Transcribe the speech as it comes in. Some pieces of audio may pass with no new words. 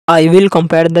I will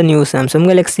compare the new Samsung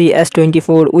Galaxy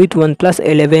S24 with OnePlus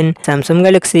 11. Samsung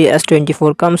Galaxy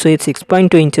S24 comes with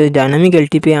 6.2 inches dynamic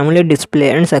LTP AMOLED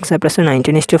display and success ratio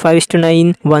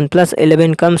 19:5:9. OnePlus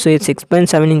 11 comes with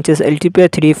 6.7 inches LTP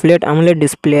 3 flat AMOLED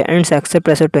display and success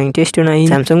ratio 20:9.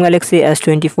 Samsung Galaxy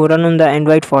S24 run on the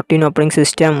Android 14 operating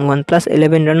system. OnePlus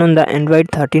 11 run on the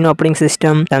Android 13 operating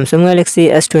system. Samsung Galaxy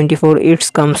S24 it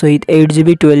comes with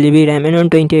 8GB 12GB RAM and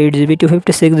 128GB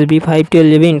 256GB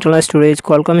 512GB internal storage.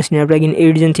 Qualcomm Snapdragon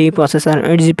 8 Gen 3 processor,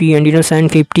 8 GPU Adreno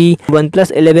 750.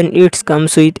 OnePlus 11 it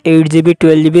comes with 8GB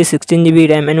 12GB 16GB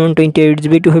RAM and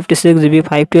 128GB 256GB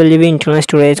 512GB internal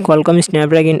storage. Qualcomm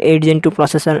Snapdragon 8 Gen 2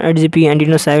 processor, 8 GPU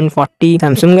Adreno 740.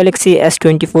 Samsung Galaxy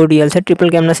S24 real set triple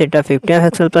camera setup 50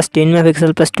 MP plus 10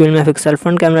 MP plus 12 MP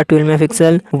front camera 12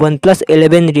 MP. OnePlus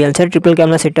 11 real set triple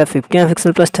camera setup 50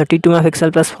 MP plus 32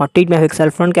 MP plus 48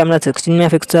 MP front camera 16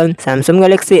 MP. Samsung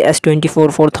Galaxy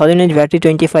S24 4000 battery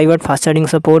 25W fast charging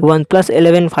support. OnePlus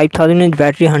 11 5000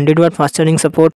 battery 100W fast charging support.